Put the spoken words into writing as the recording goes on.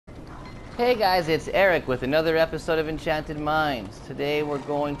Hey guys, it's Eric with another episode of Enchanted Minds. Today we're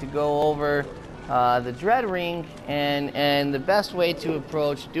going to go over the Dread Ring and the best way to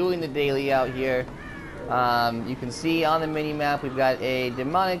approach doing the daily out here. You can see on the mini-map we've got a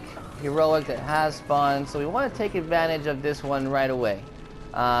demonic heroic that has spawned, so we want to take advantage of this one right away.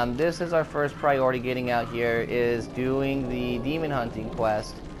 This is our first priority getting out here, is doing the demon hunting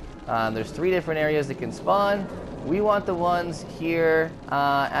quest. There's 3 different areas that can spawn. We want the ones here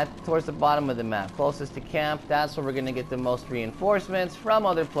towards the bottom of the map, closest to camp. That's where we're going to get the most reinforcements from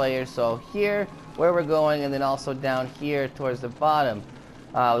other players. So here, where we're going, and then also down here towards the bottom.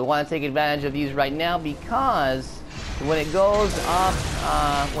 We want to take advantage of these right now because when it goes up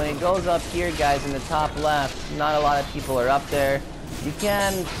here, guys, in the top left, not a lot of people are up there. You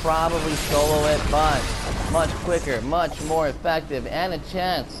can probably solo it, but much quicker, much more effective, and a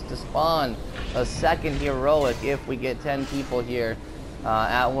chance to spawn a second heroic if we get 10 people here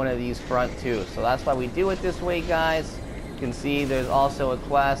at one of these front 2. So that's why we do it this way, guys. You can see there's also a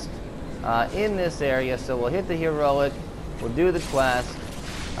quest in this area, so we'll hit the heroic, we'll do the quest,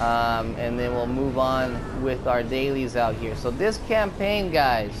 and then we'll move on with our dailies out here. So this campaign,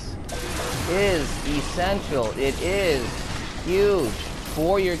 guys, is essential. It is huge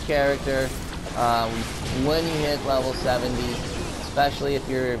for your character when you hit level 70, especially if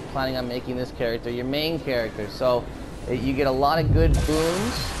you're planning on making this character your main character. So you get a lot of good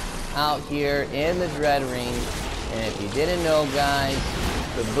boons out here in the Dread Ring, and if you didn't know, guys,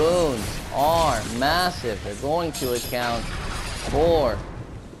 the boons are massive. They're going to account for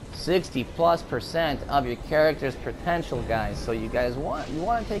 60+% of your character's potential, guys. So you want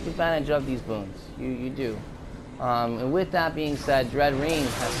to take advantage of these boons. You do. And with that being said, Dread Ring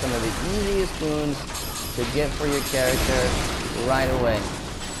has some of the easiest boons to get for your character right away.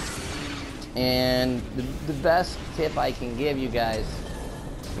 And the best tip I can give you guys,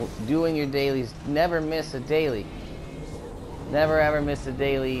 doing your dailies, never miss a daily. Never ever miss a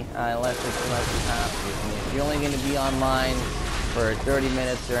daily unless you have to. And if you're only going to be online for 30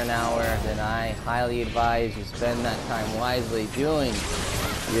 minutes or an hour, then I highly advise you spend that time wisely doing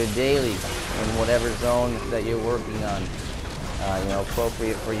your daily in whatever zone that you're working on,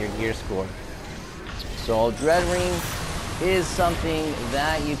 appropriate for your gear score. So Dread Ring is something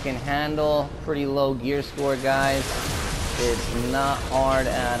that you can handle. Pretty low gear score, guys. It's not hard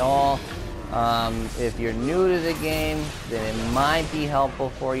at all. If you're new to the game, then it might be helpful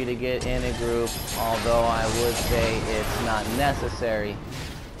for you to get in a group, although I would say it's not necessary.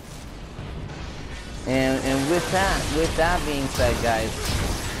 And with that being said, guys,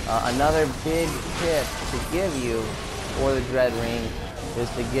 another big tip to give you for the Dread Ring is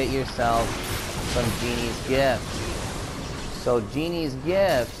to get yourself some Genie's Gifts. So Genie's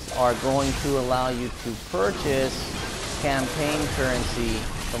Gifts are going to allow you to purchase campaign currency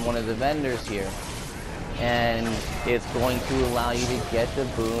from one of the vendors here. And it's going to allow you to get the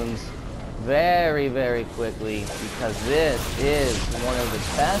boons very, very quickly, because this is one of the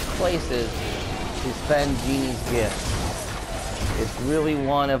best places to spend Genie's Gifts. It's really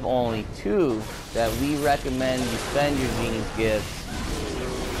one of only 2 that we recommend you spend your Genie's Gifts,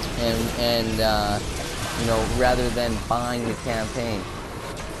 and rather than buying the campaign.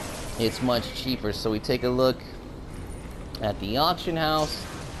 It's much cheaper. So we take a look at the auction house.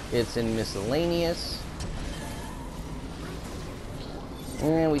 It's in miscellaneous,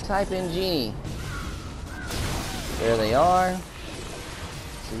 and we type in Genie. There they are.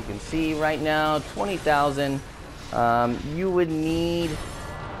 So you can see right now 20,000. You would need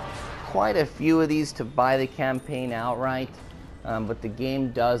quite a few of these to buy the campaign outright, but the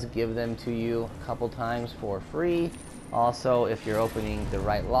game does give them to you a couple times for free. Also, if you're opening the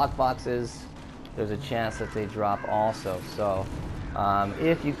right lockboxes, there's a chance that they drop also. So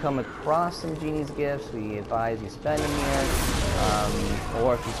if you come across some Genie's Gifts, we advise you spend them here,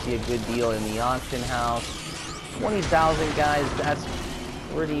 or if you see a good deal in the auction house. 20,000, guys, that's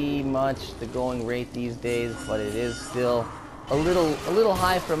pretty much the going rate these days, but it is still a little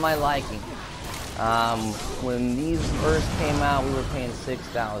high for my liking. When these first came out, we were paying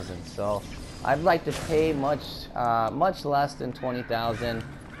 6,000, so I'd like to pay much less than 20,000.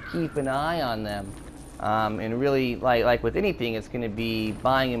 Keep an eye on them, and really, like with anything, it's going to be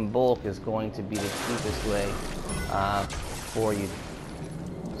buying in bulk is going to be the cheapest way for you.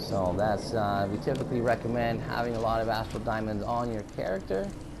 So that's we typically recommend having a lot of Astral Diamonds on your character,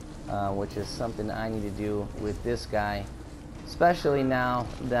 which is something that I need to do with this guy, especially now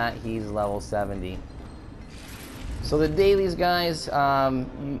that he's level 70. So the dailies, guys,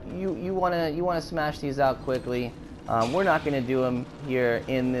 you wanna smash these out quickly. We're not gonna do them here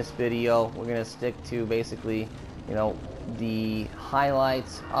in this video. We're gonna stick to basically you know, the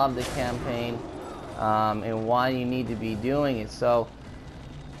highlights of the campaign, and why you need to be doing it. So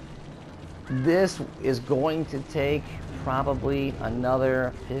this is going to take probably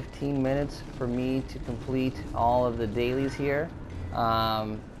another 15 minutes for me to complete all of the dailies here.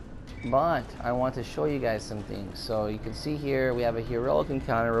 But I want to show you guys some things. So you can see here we have a heroic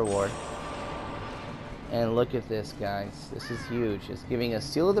encounter reward. And look at this, guys. This is huge. It's giving us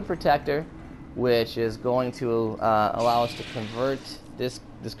Seal of the Protector, which is going to allow us to convert this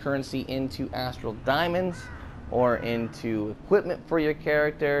currency into astral diamonds or into equipment for your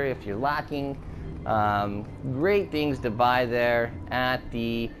character if you're lacking. Great things to buy there at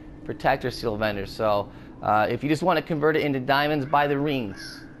the Protector Seal vendor. So if you just want to convert it into diamonds, buy the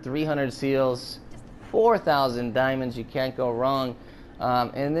rings. 300 seals, 4,000 diamonds, you can't go wrong.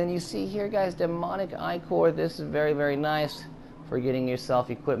 And then you see here, guys, Demonic Ichor. This is very, very nice for getting yourself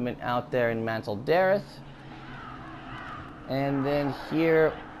equipment out there in Mantle Dareth. And then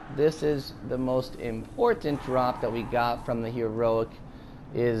here, this is the most important drop that we got from the heroic,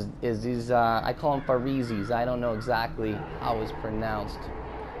 is these, I call them Farizis. I don't know exactly how it's pronounced.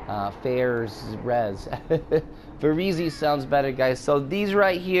 Fairs Res. Farizi sounds better, guys. So these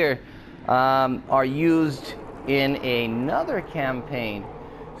right here are used in another campaign.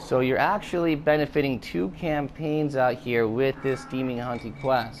 So you're actually benefiting 2 campaigns out here with this demon hunting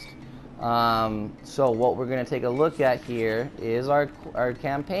quest. So what we're going to take a look at here is our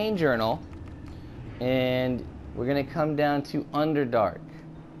campaign journal, and we're going to come down to Underdark,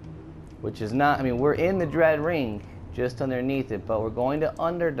 which is not, I mean, we're in the Dread Ring just underneath it, but we're going to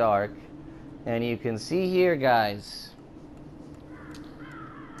Underdark, and you can see here, guys,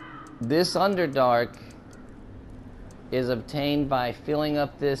 this Underdark is obtained by filling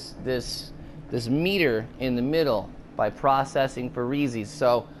up this meter in the middle by processing Farizis.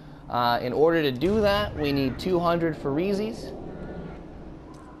 So in order to do that, we need 200 Farizis,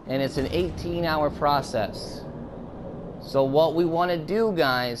 and it's an 18-hour process. So what we want to do,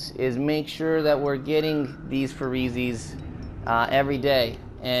 guys, is make sure that we're getting these Farizis every day,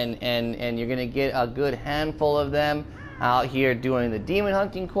 and you're gonna get a good handful of them out here doing the demon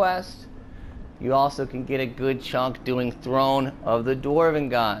hunting quest. You also can get a good chunk doing Throne of the Dwarven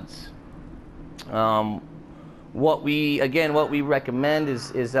Gods. What we recommend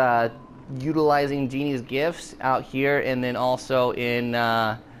is utilizing Genie's gifts out here, and then also in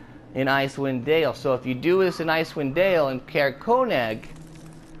Icewind Dale. So if you do this in Icewind Dale and Caer Konig,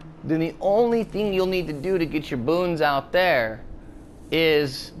 then the only thing you'll need to do to get your boons out there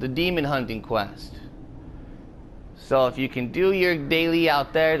is the demon hunting quest. So if you can do your daily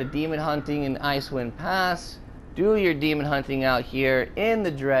out there, the demon hunting in Icewind Pass, do your demon hunting out here in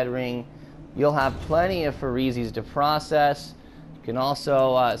the Dread Ring, you'll have plenty of Farizis to process. You can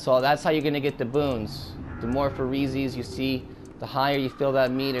also, so that's how you're going to get the boons. The more Farizis you see, the higher you fill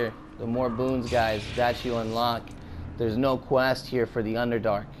that meter, the more boons, guys, that you unlock. There's no quest here for the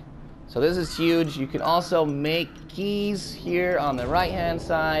Underdark. So this is huge. You can also make keys here on the right-hand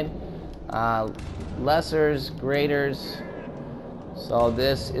side. Lessers, graders. So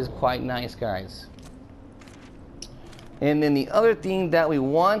this is quite nice, guys. And then the other thing that we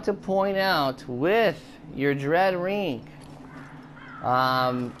want to point out with your Dread Ring,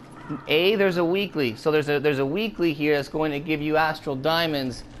 there's a weekly. So there's a weekly here that's going to give you Astral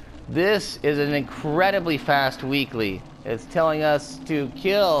Diamonds. This is an incredibly fast weekly. It's telling us to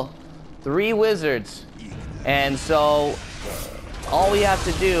kill 3 wizards. And so all we have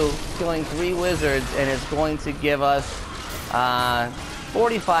to do, killing 3 wizards, and it's going to give us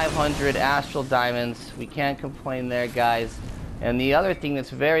 4,500 Astral Diamonds. We can't complain there, guys. And the other thing that's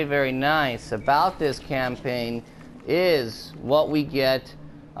very, very nice about this campaign is what we get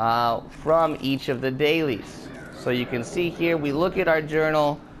from each of the dailies. So you can see here, we look at our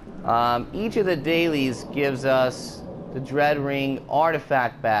journal. Each of the dailies gives us the Dread Ring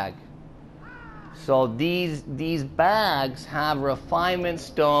artifact bag. So these bags have refinement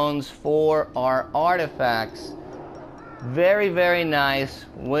stones for our artifacts. Very, very nice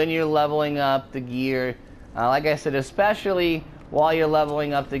when you're leveling up the gear. Like I said, especially while you're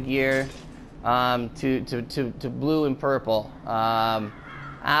leveling up the gear to blue and purple.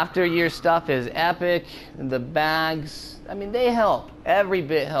 After your stuff is epic, the bags, I mean, they help. Every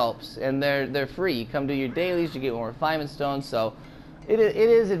bit helps, and they're free. You come to your dailies, you get more refinement stones. So it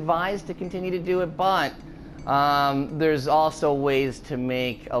is advised to continue to do it, but there's also ways to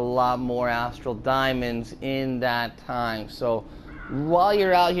make a lot more Astral Diamonds in that time. So while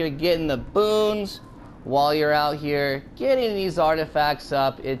you're out here getting the boons, while you're out here getting these artifacts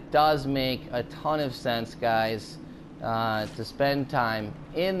up, it does make a ton of sense, guys, to spend time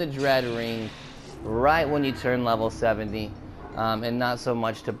in the Dread Ring right when you turn level 70, and not so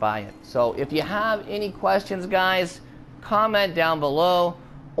much to buy it. So if you have any questions, guys, comment down below,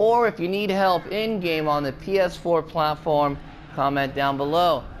 or if you need help in-game on the PS4 platform, comment down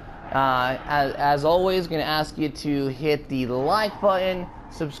below. As always, going to ask you to hit the like button,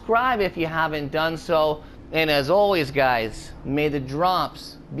 subscribe if you haven't done so, and as always, guys, may the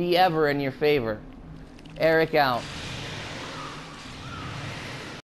drops be ever in your favor. Eric out.